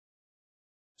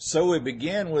So we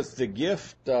begin with the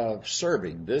gift of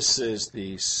serving. This is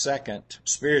the second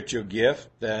spiritual gift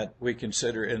that we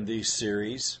consider in these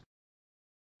series.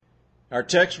 Our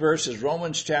text verse is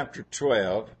Romans chapter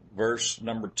 12, verse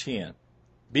number 10.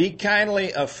 Be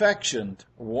kindly affectioned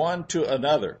one to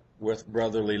another with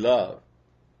brotherly love,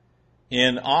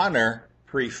 in honor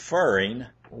preferring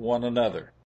one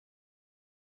another.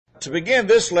 To begin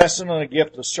this lesson on the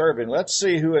gift of serving, let's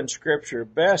see who in Scripture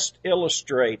best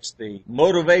illustrates the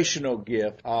motivational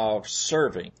gift of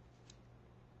serving.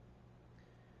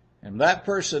 And that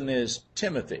person is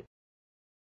Timothy.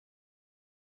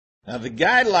 Now, the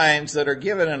guidelines that are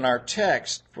given in our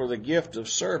text for the gift of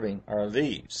serving are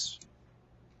these: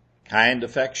 kind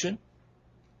affection,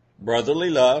 brotherly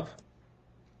love,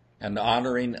 and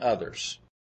honoring others.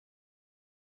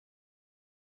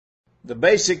 The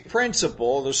basic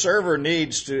principle the server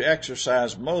needs to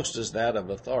exercise most is that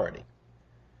of authority,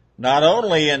 not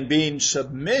only in being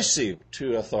submissive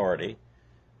to authority,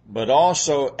 but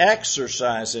also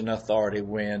exercising authority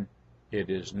when it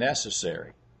is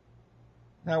necessary.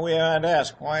 Now we might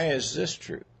ask, why is this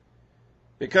true?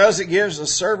 Because it gives the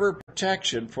server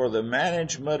protection for the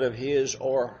management of his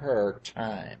or her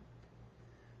time.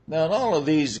 Now in all of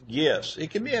these gifts,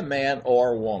 it can be a man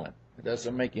or a woman. It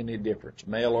doesn't make any difference,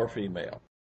 male or female.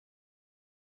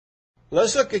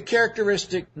 Let's look at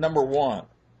characteristic number 1.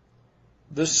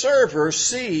 The server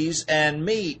sees and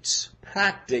meets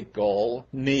practical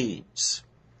needs.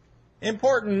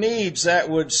 Important needs that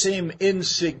would seem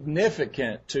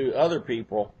insignificant to other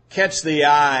people catch the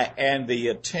eye and the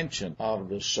attention of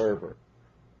the server.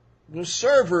 The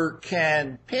server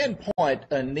can pinpoint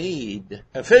a need,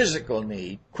 a physical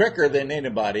need, quicker than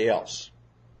anybody else.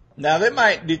 Now, they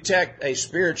might detect a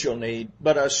spiritual need,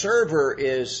 but a server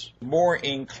is more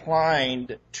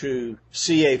inclined to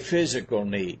see a physical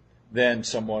need than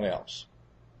someone else.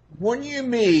 When you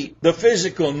meet the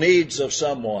physical needs of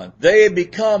someone, they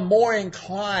become more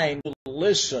inclined to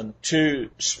listen to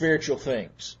spiritual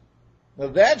things. Now,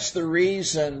 that's the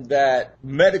reason that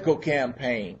medical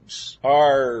campaigns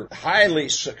are highly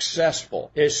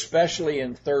successful, especially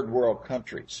in third world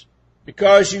countries.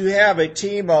 Because you have a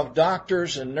team of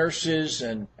doctors and nurses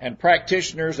and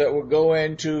practitioners that will go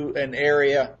into an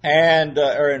area and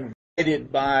are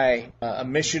invited by a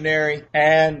missionary,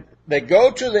 and they go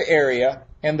to the area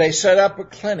and they set up a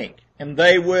clinic, and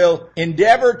they will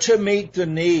endeavor to meet the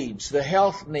needs, the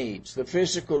health needs, the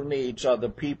physical needs of the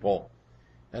people,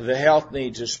 and the health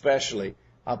needs especially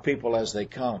of people as they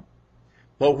come.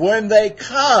 But when they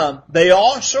come, they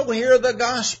also hear the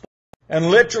gospel. And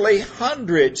literally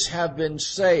hundreds have been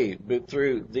saved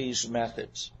through these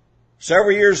methods.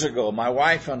 Several years ago, my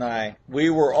wife and I, we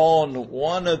were on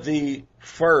one of the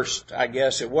first, I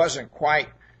guess it wasn't quite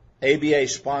ABA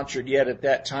sponsored yet at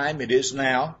that time, it is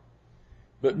now.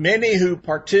 But many who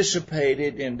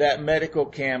participated in that medical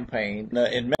campaign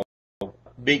in Mexico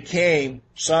became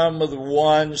some of the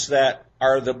ones that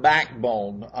are the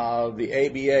backbone of the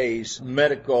ABA's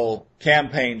medical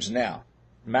campaigns now.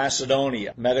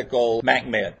 Macedonia, Medical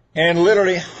MacMed. And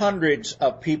literally hundreds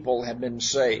of people have been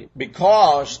saved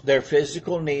because their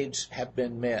physical needs have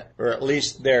been met, or at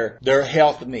least their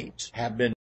health needs have been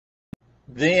met.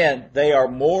 Then they are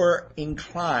more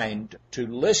inclined to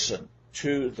listen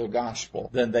to the gospel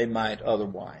than they might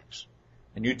otherwise.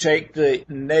 And you take the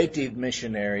native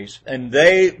missionaries, and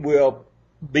they will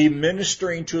be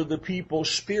ministering to the people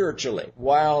spiritually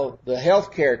while the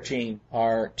healthcare team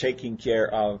are taking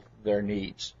care of their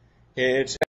needs.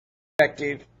 It's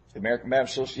effective. The American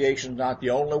Baptist Association is not the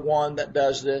only one that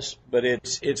does this, but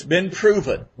it's been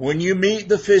proven. When you meet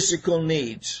the physical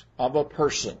needs of a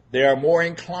person, they are more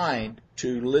inclined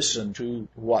to listen to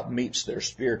what meets their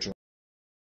spiritual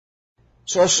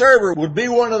needs. So a server would be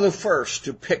one of the first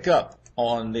to pick up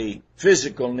on the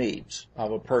physical needs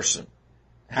of a person.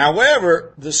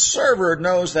 However, the server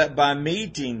knows that by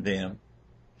meeting them,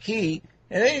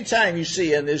 and any time you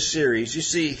see in this series, you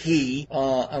see he,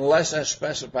 unless that's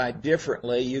specified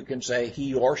differently, you can say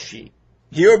he or she.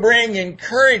 He will bring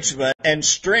encouragement and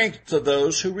strength to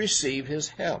those who receive his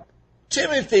help.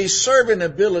 Timothy's serving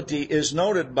ability is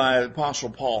noted by the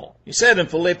Apostle Paul. He said in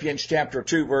Philippians chapter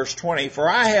 2, verse 20, "For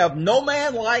I have no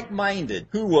man like-minded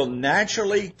who will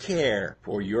naturally care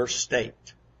for your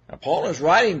state." Now, Paul is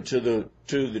writing to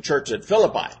the church at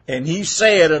Philippi, and he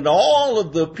said, and all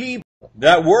of the people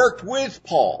that worked with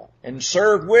Paul and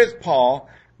served with Paul,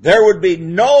 there would be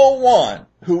no one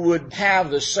who would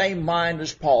have the same mind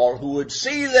as Paul, who would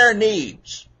see their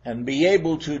needs and be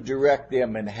able to direct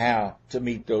them in how to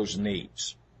meet those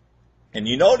needs. And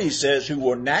you note he says, who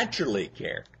will naturally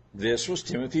care. This was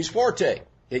Timothy's forte.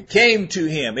 It came to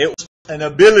him. It was an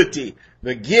ability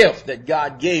the gift that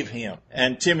God gave him,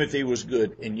 and Timothy was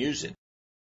good in using it.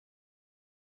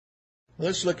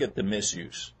 Let's look at the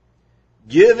misuse.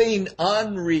 Giving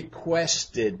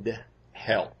unrequested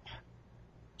help.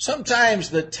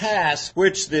 Sometimes the tasks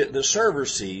which the server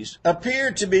sees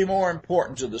appear to be more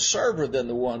important to the server than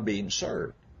the one being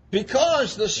served.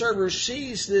 Because the server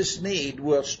sees this need,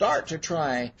 will start to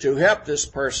try to help this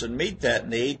person meet that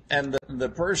need, and the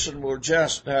person will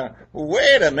just,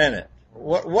 wait a minute,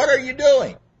 what are you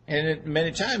doing? And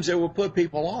many times it will put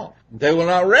people off. They will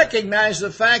not recognize the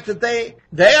fact that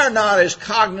they are not as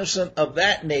cognizant of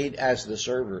that need as the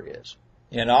server is.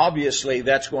 And obviously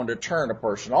that's going to turn a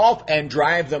person off and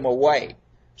drive them away.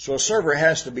 So a server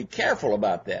has to be careful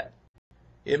about that.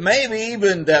 It may be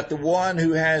even that the one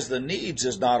who has the needs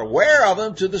is not aware of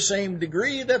them to the same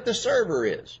degree that the server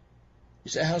is.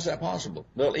 You say, how's that possible?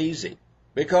 Well, easy.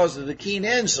 Because of the keen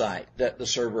insight that the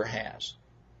server has.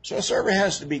 So a server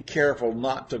has to be careful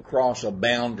not to cross a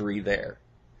boundary there.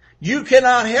 You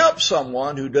cannot help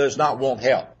someone who does not want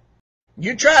help.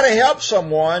 You try to help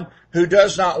someone who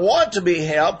does not want to be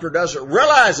helped or doesn't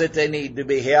realize that they need to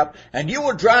be helped, and you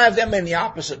will drive them in the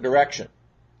opposite direction.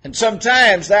 And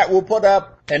sometimes that will put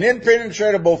up an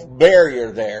impenetrable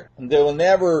barrier there, and they will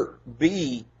never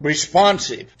be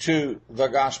responsive to the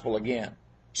gospel again.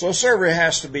 So a server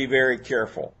has to be very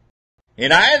careful.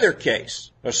 In either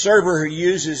case, a server who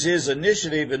uses his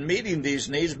initiative in meeting these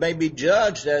needs may be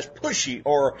judged as pushy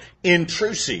or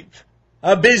intrusive,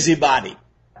 a busybody.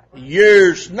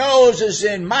 Your nose is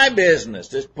in my business.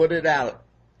 Just put it out,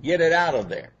 get it out of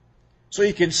there. So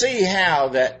you can see how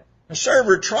that a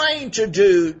server trying to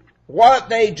do what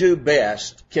they do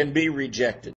best can be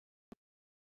rejected.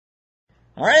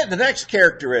 All right, the next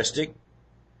characteristic,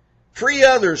 free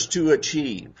others to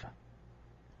achieve.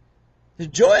 The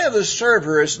joy of the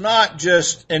server is not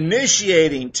just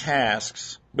initiating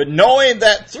tasks, but knowing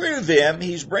that through them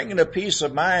he's bringing a peace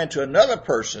of mind to another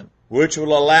person, which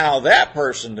will allow that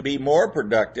person to be more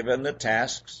productive in the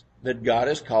tasks that God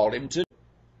has called him to do.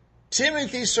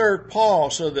 Timothy served Paul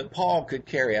so that Paul could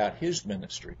carry out his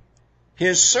ministry.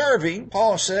 His serving,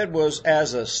 Paul said, was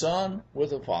as a son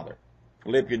with a father.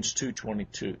 Philippians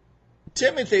 2:22.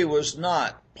 Timothy was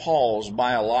not Paul's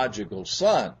biological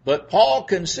son, but Paul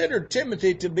considered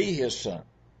Timothy to be his son.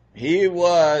 He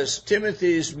was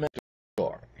Timothy's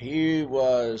mentor. He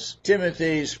was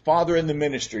Timothy's father in the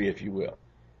ministry, if you will.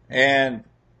 And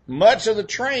much of the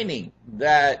training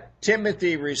that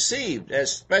Timothy received,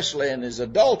 especially in his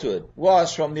adulthood,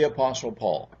 was from the Apostle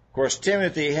Paul. Of course,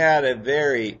 Timothy had a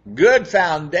very good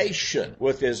foundation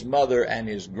with his mother and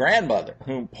his grandmother,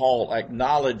 whom Paul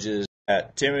acknowledges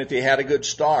that Timothy had a good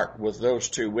start with those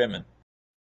two women.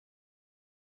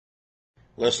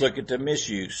 Let's look at the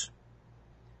misuse.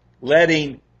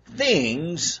 Letting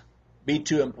things be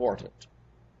too important.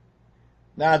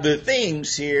 Now, the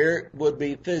things here would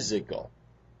be physical.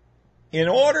 In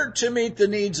order to meet the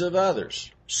needs of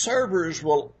others, servers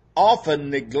will often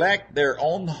neglect their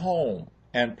own home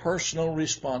and personal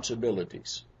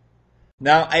responsibilities.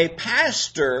 Now, a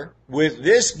pastor with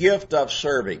this gift of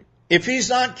serving, if he's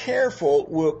not careful,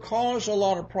 will cause a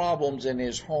lot of problems in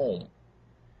his home,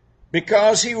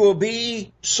 because he will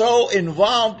be so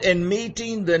involved in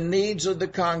meeting the needs of the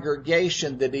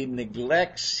congregation that he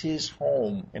neglects his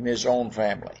home and his own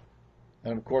family.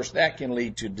 And of course, that can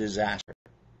lead to disaster.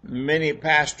 Many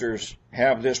pastors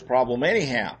have this problem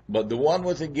anyhow, but the one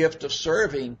with the gift of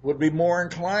serving would be more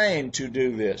inclined to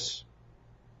do this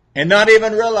and not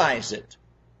even realize it.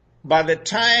 By the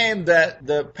time that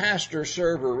the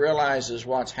pastor-server realizes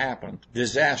what's happened,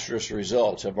 disastrous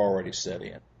results have already set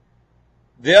in.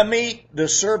 They'll meet the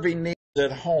serving needs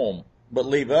at home, but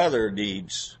leave other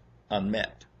needs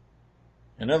unmet.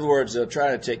 In other words, they'll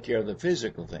try to take care of the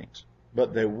physical things,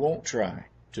 but they won't try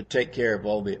to take care of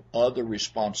all the other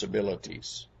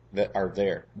responsibilities that are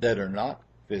there that are not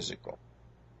physical.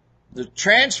 The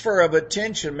transfer of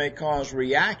attention may cause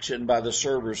reaction by the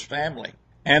server's family,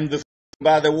 and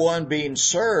by the one being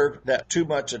served, that too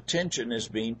much attention is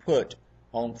being put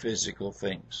on physical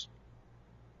things.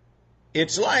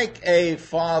 It's like a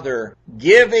father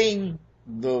giving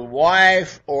the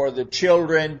wife or the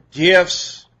children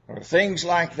gifts or things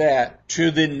like that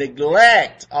to the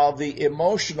neglect of the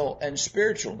emotional and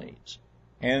spiritual needs.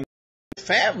 And the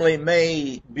family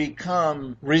may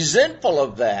become resentful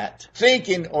of that,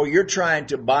 thinking, oh, you're trying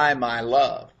to buy my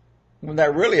love. When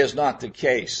that really is not the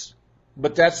case.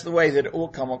 But that's the way that it will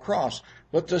come across.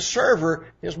 But the server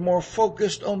is more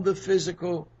focused on the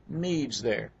physical needs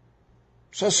there.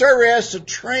 So a server has to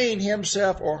train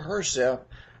himself or herself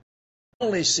not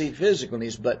only see physical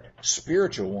needs, but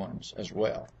spiritual ones as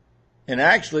well. And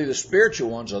actually, the spiritual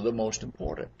ones are the most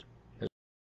important.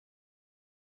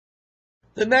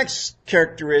 The next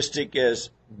characteristic is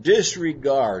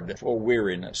disregard for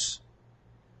weariness.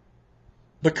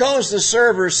 Because the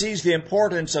server sees the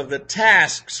importance of the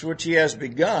tasks which he has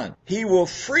begun, he will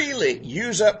freely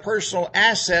use up personal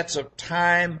assets of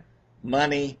time,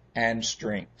 money, and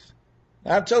strength.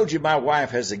 I've told you my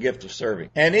wife has the gift of serving.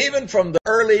 And even from the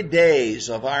early days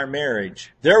of our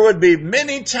marriage, there would be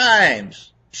many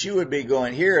times she would be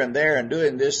going here and there and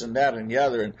doing this and that and the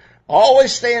other and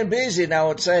always staying busy. And I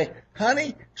would say,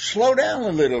 honey, slow down a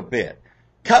little bit.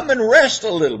 Come and rest a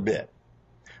little bit.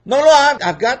 No,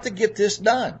 I've got to get this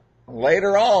done.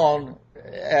 Later on,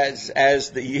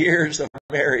 as the years of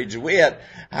marriage went,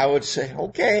 I would say,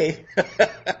 okay.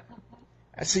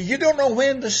 I said, you don't know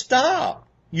when to stop.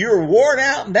 You're worn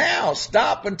out now.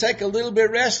 Stop and take a little bit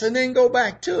of rest and then go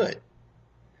back to it.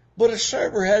 But a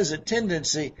server has a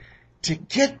tendency to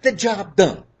get the job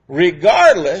done,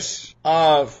 regardless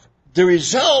of the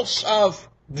results of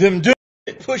them doing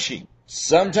it, pushing.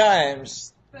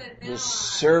 Sometimes the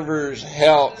server's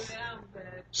health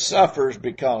suffers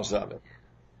because of it.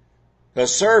 The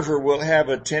server will have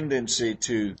a tendency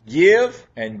to give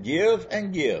and give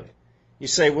and give. You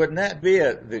say, wouldn't that be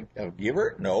a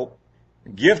giver? No.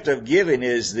 The gift of giving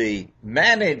is the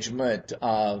management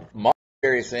of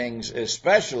monetary things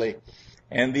especially,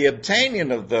 and the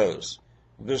obtaining of those.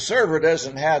 The server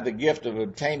doesn't have the gift of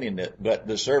obtaining it, but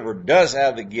the server does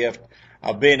have the gift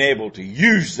of being able to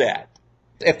use that.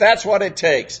 If that's what it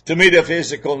takes to meet a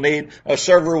physical need, a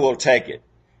server will take it.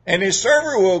 And a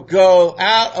server will go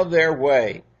out of their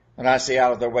way, and I say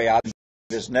out of their way, I use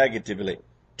this negatively,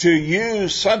 to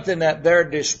use something at their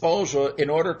disposal in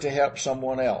order to help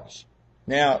someone else.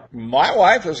 Now, my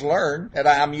wife has learned, and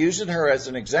I'm using her as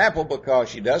an example because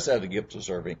she does have the gift of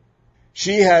serving.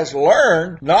 She has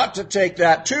learned not to take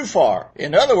that too far.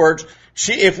 In other words,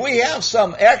 if we have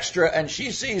some extra and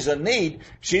she sees a need,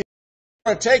 she's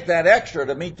going to take that extra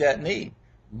to meet that need.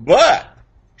 But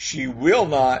she will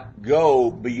not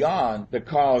go beyond to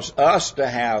cause us to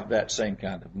have that same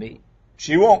kind of need.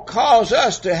 She won't cause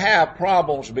us to have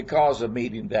problems because of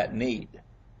meeting that need.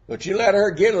 But you let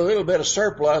her get a little bit of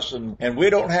surplus and we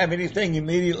don't have anything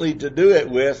immediately to do it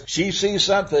with. She sees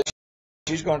something,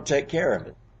 she's going to take care of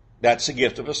it. That's the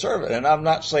gift of a servant. And I'm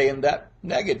not saying that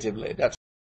negatively.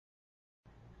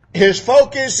 His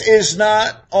focus is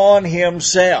not on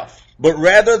himself, but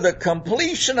rather the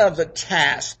completion of the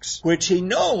tasks which he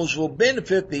knows will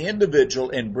benefit the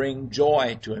individual and bring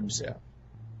joy to himself.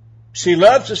 She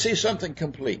loves to see something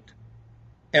complete.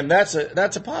 And that's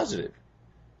a positive.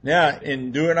 Now,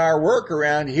 in doing our work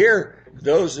around here,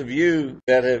 those of you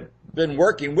that have been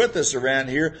working with us around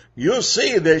here, you'll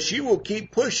see that she will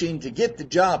keep pushing to get the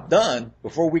job done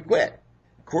before we quit.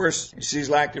 Of course, she's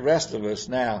like the rest of us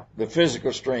now. The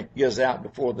physical strength gives out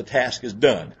before the task is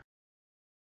done.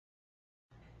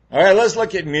 All right, let's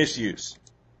look at misuse.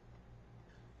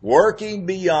 Working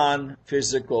beyond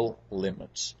physical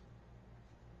limits.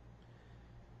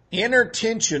 Inner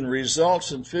tension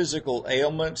results in physical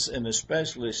ailments and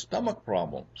especially stomach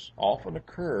problems often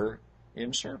occur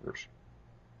in servers.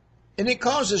 And it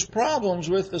causes problems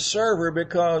with the server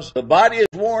because the body is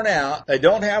worn out, they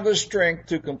don't have the strength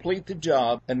to complete the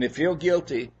job, and they feel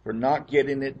guilty for not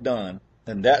getting it done.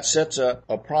 And that sets up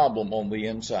a problem on the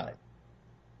inside.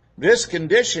 This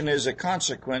condition is a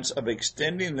consequence of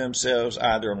extending themselves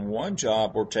either on one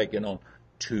job or taking on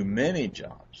too many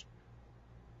jobs.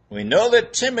 We know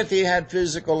that Timothy had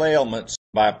physical ailments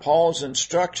by Paul's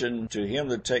instruction to him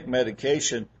to take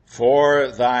medication for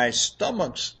thy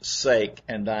stomach's sake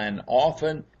and thine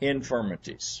often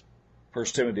infirmities.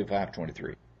 1 Timothy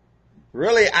 5:23.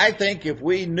 Really, I think if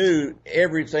we knew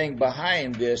everything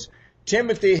behind this,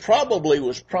 Timothy probably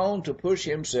was prone to push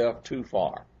himself too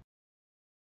far.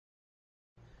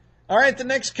 All right, the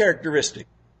next characteristic.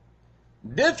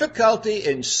 Difficulty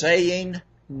in saying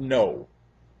no.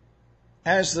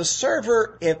 As the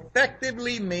server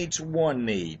effectively meets one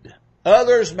need,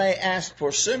 others may ask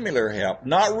for similar help,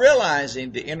 not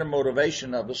realizing the inner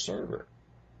motivation of the server.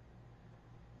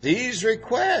 These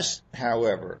requests,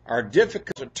 however, are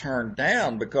difficult to turn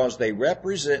down because they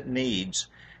represent needs,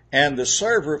 and the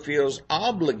server feels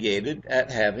obligated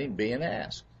at having been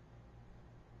asked.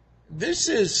 This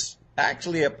is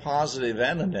actually a positive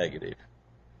and a negative.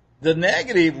 The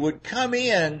negative would come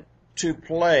in to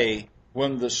play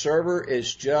when the server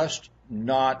is just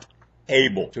not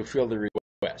able to fill the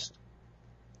request.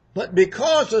 But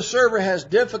because the server has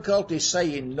difficulty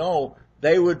saying no,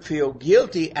 they would feel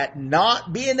guilty at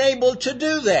not being able to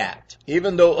do that,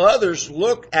 even though others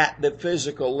look at the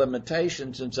physical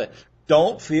limitations and say,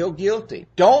 Don't feel guilty.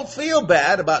 Don't feel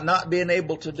bad about not being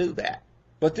able to do that.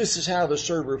 But this is how the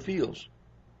server feels.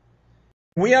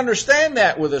 We understand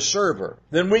that with a server,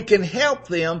 then we can help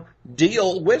them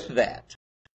deal with that.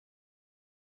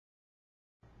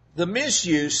 The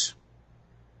misuse,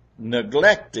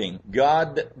 neglecting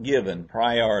God-given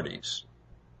priorities.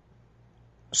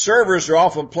 Servers are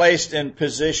often placed in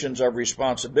positions of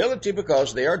responsibility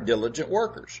because they are diligent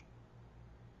workers.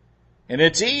 And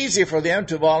it's easy for them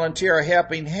to volunteer a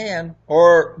helping hand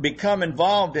or become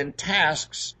involved in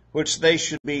tasks which they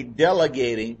should be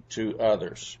delegating to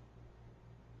others.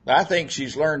 I think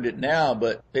she's learned it now,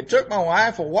 but it took my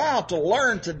wife a while to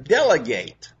learn to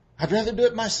delegate. I'd rather do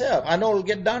it myself. I know it'll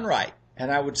get done right.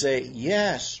 And I would say,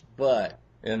 yes, but,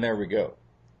 and there we go.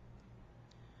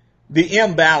 The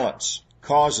imbalance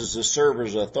causes the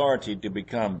server's authority to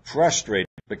become frustrated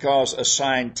because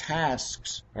assigned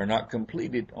tasks are not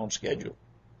completed on schedule.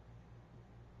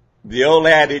 The old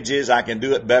adage is, I can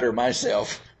do it better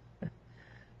myself.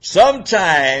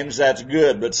 Sometimes that's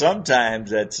good, but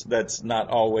sometimes that's not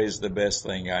always the best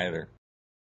thing either.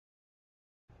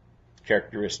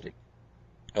 Characteristic.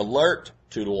 Alert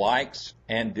to likes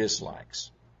and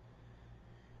dislikes.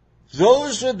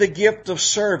 Those with the gift of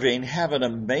serving have an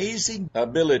amazing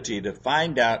ability to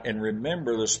find out and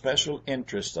remember the special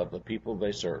interests of the people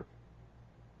they serve.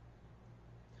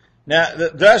 Now,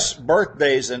 thus,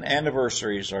 birthdays and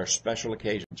anniversaries are special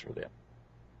occasions for them.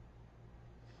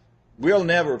 We'll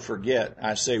never forget,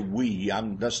 I say we,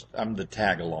 I'm the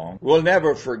tag along. We'll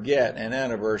never forget an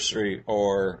anniversary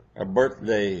or a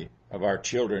birthday of our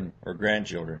children or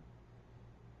grandchildren.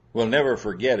 We'll never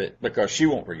forget it because she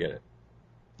won't forget it.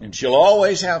 And she'll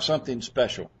always have something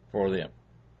special for them.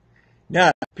 Now,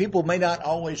 people may not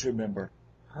always remember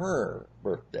her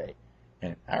birthday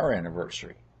and our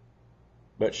anniversary,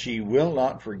 but she will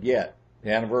not forget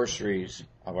the anniversaries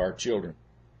of our children.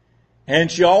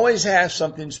 And she always has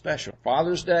something special.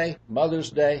 Father's Day, Mother's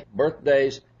Day,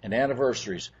 birthdays, and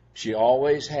anniversaries. She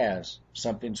always has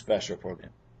something special for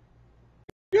them.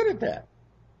 Good at that.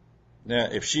 Now,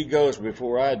 if she goes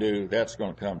before I do, that's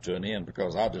going to come to an end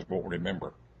because I just won't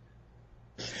remember.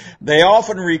 They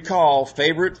often recall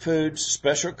favorite foods,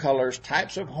 special colors,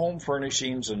 types of home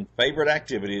furnishings, and favorite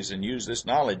activities and use this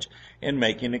knowledge in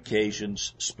making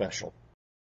occasions special.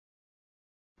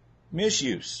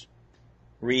 Misuse.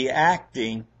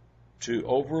 Reacting to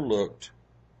overlooked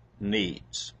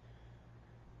needs.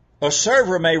 A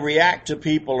server may react to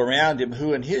people around him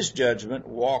who, in his judgment,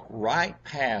 walk right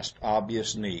past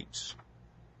obvious needs.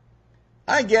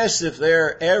 I guess if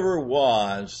there ever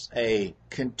was a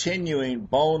continuing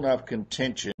bone of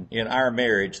contention in our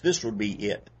marriage, this would be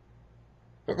it.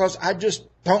 Because I just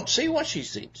don't see what she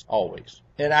sees, always.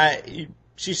 And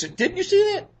she said, didn't you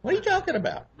see that? What are you talking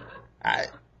about? I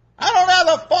don't have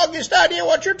the foggiest idea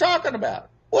what you're talking about.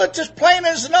 Well, it's just plain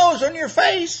as the nose on your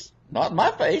face. Not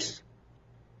my face.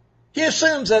 He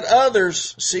assumes that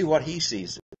others see what he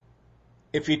sees.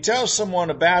 If he tells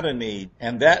someone about a need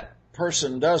and that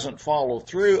person doesn't follow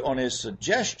through on his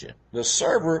suggestion, the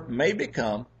server may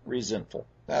become resentful.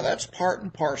 Now, that's part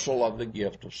and parcel of the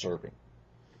gift of serving.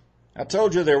 I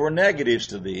told you there were negatives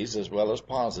to these as well as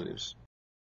positives.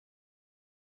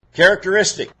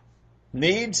 Characteristic.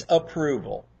 Needs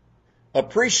approval.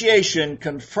 Appreciation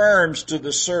confirms to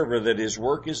the server that his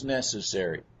work is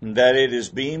necessary and that it is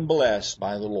being blessed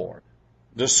by the Lord.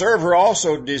 The server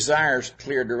also desires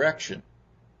clear direction.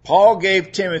 Paul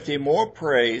gave Timothy more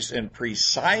praise and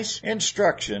precise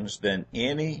instructions than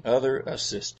any other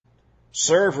assistant.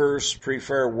 Servers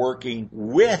prefer working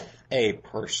with a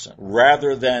person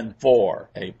rather than for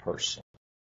a person.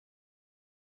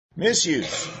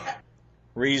 Misuse.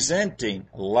 Resenting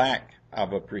lack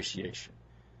of appreciation.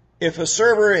 If a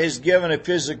server is given a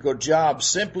physical job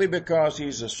simply because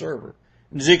he's a server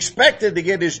and is expected to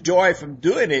get his joy from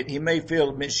doing it, he may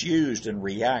feel misused and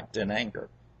react in anger.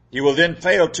 He will then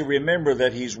fail to remember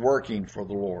that he's working for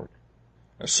the Lord.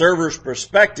 A server's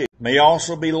perspective may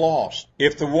also be lost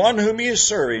if the one whom he is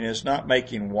serving is not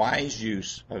making wise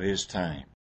use of his time.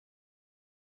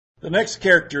 The next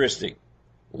characteristic,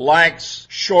 likes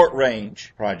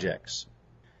short-range projects.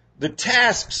 The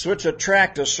tasks which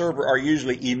attract a server are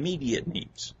usually immediate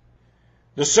needs.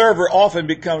 The server often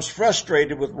becomes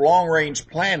frustrated with long-range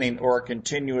planning or a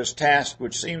continuous task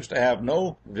which seems to have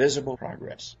no visible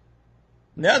progress.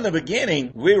 Now, in the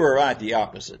beginning, we were right the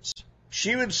opposites.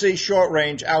 She would see short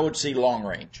range, I would see long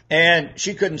range. And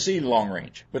she couldn't see long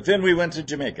range. But then we went to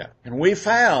Jamaica, and we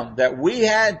found that we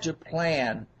had to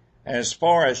plan as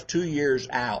far as 2 years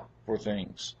out for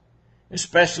things,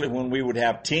 especially when we would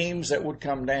have teams that would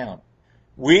come down.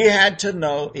 We had to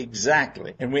know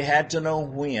exactly, and we had to know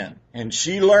when. And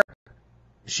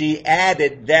she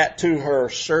added that to her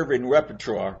serving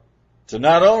repertoire to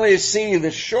not only see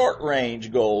the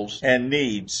short-range goals and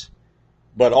needs,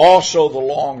 but also the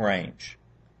long range.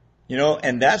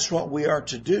 And that's what we are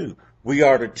to do. We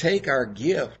are to take our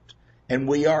gift and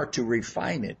we are to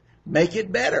refine it, make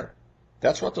it better.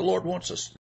 That's what the Lord wants us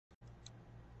to do.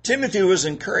 Timothy was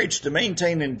encouraged to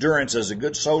maintain endurance as a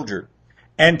good soldier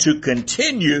and to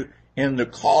continue in the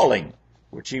calling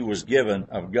which he was given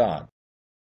of God.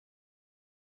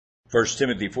 1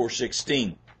 Timothy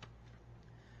 4:16.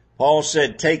 Paul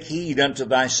said, "Take heed unto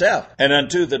thyself and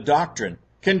unto the doctrine.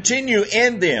 Continue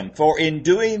in them, for in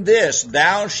doing this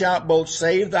thou shalt both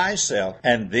save thyself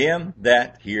and them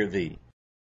that hear thee."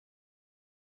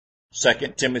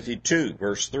 2 Timothy 2,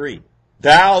 verse 3.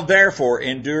 "Thou therefore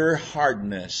endure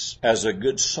hardness as a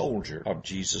good soldier of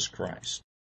Jesus Christ."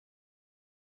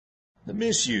 The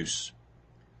misuse.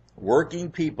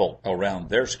 Working people around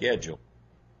their schedule.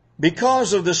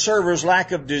 Because of the server's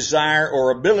lack of desire or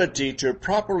ability to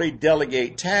properly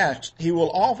delegate tasks, he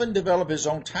will often develop his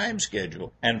own time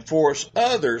schedule and force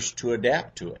others to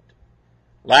adapt to it.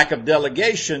 Lack of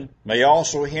delegation may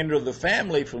also hinder the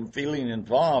family from feeling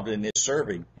involved in its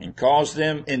serving and cause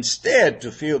them instead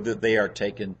to feel that they are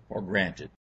taken for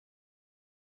granted.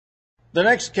 The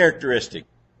next characteristic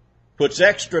puts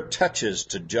extra touches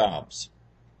to jobs.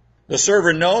 The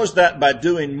server knows that by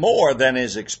doing more than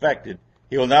is expected,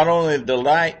 he will not only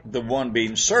delight the one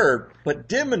being served, but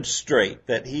demonstrate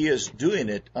that he is doing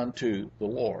it unto the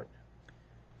Lord.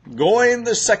 Going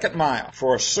the second mile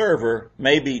for a server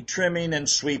may be trimming and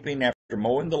sweeping after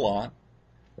mowing the lawn,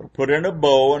 or putting a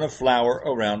bow and a flower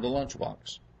around the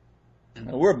lunchbox.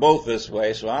 Now, we're both this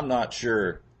way, so I'm not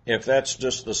sure if that's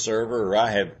just the server or I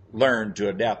have learned to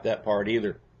adapt that part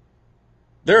either.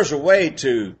 There's a way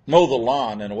to mow the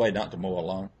lawn and a way not to mow a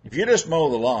lawn. If you just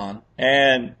mow the lawn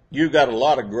and you've got a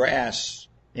lot of grass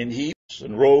in heaps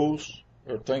and rows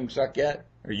or things like that,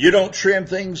 or you don't trim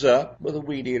things up with a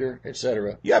weed eater,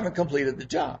 etc., you haven't completed the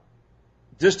job.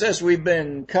 Just as we've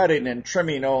been cutting and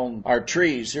trimming on our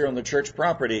trees here on the church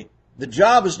property, the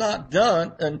job is not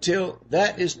done until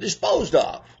that is disposed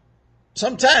of.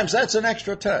 Sometimes that's an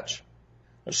extra touch.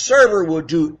 A server will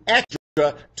do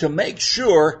extra to make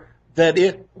sure that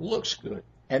it looks good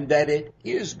and that it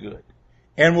is good,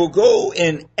 and will go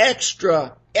in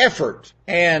extra effort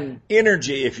and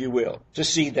energy, if you will, to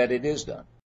see that it is done.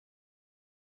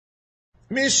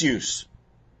 Misuse.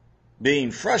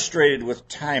 Being frustrated with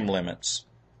time limits.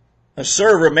 A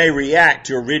server may react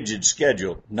to a rigid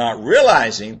schedule, not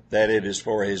realizing that it is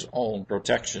for his own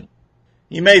protection.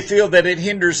 He may feel that it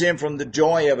hinders him from the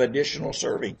joy of additional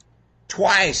serving.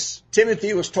 Twice,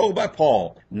 Timothy was told by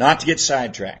Paul not to get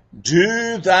sidetracked.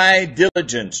 "Do thy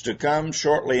diligence to come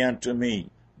shortly unto me.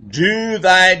 Do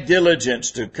thy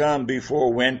diligence to come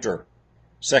before winter."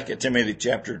 2 Timothy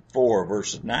chapter 4,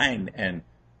 verses 9 and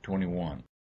 21.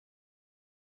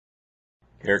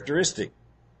 Characteristic.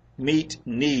 Meet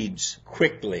needs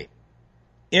quickly.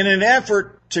 In an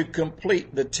effort to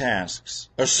complete the tasks,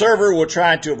 a server will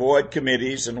try to avoid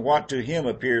committees and what to him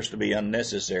appears to be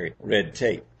unnecessary red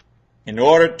tape. In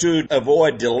order to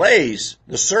avoid delays,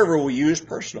 the server will use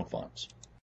personal funds.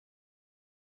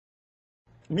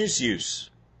 Misuse.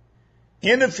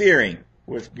 Interfering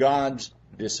with God's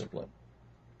discipline.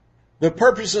 The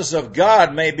purposes of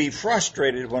God may be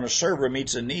frustrated when a server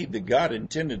meets a need that God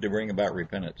intended to bring about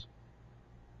repentance.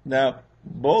 Now,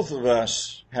 both of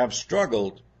us have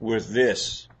struggled with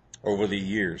this over the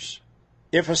years.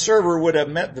 If a server would have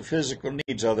met the physical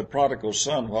needs of the prodigal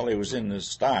son while he was in the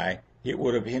sty, it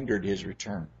would have hindered his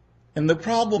return. And the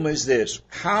problem is this: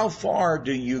 how far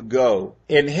do you go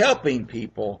in helping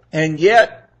people and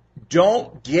yet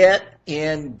don't get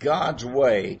in God's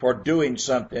way for doing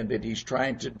something that he's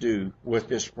trying to do with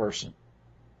this person?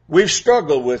 We've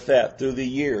struggled with that through the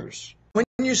years. When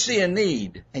you see a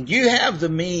need and you have the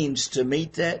means to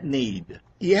meet that need,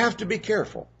 you have to be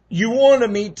careful. You want to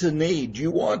meet the need.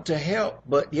 You want to help.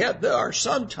 But yet there are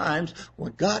some times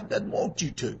when God doesn't want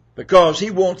you to, because he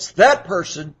wants that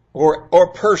person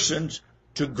or persons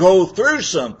to go through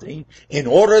something in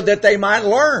order that they might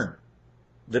learn.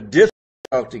 The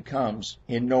difficulty comes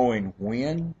in knowing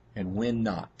when and when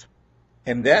not.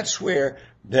 And that's where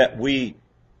that we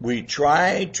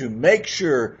try to make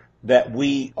sure that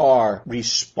we are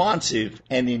responsive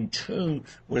and in tune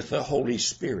with the Holy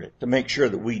Spirit to make sure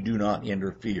that we do not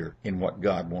interfere in what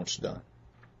God wants done.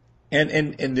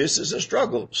 And this is a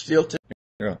struggle still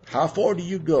today. How far do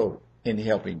you go in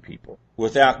helping people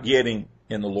without getting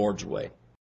in the Lord's way?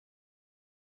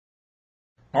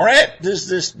 All right, does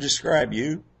this describe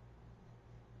you?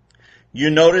 You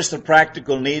notice the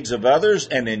practical needs of others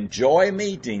and enjoy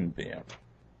meeting them.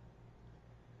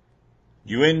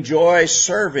 You enjoy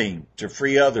serving to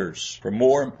free others for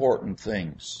more important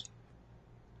things.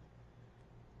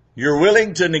 You're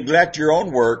willing to neglect your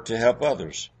own work to help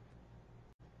others.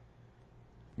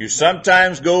 You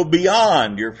sometimes go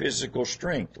beyond your physical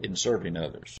strength in serving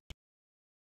others.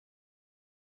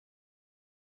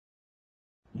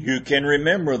 You can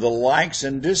remember the likes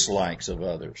and dislikes of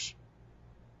others.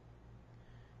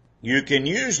 You can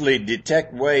usually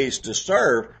detect ways to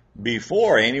serve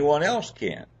before anyone else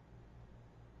can.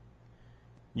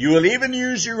 You will even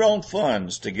use your own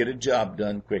funds to get a job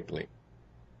done quickly.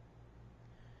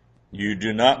 You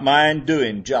do not mind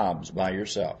doing jobs by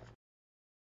yourself.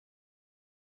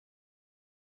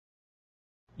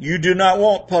 You do not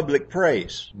want public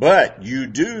praise, but you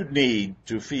do need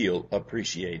to feel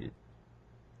appreciated.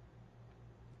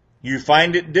 You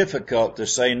find it difficult to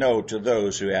say no to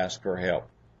those who ask for help.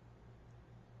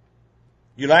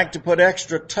 You like to put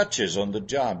extra touches on the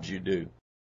jobs you do.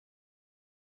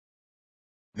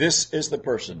 This is the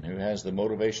person who has the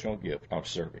motivational gift of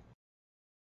serving.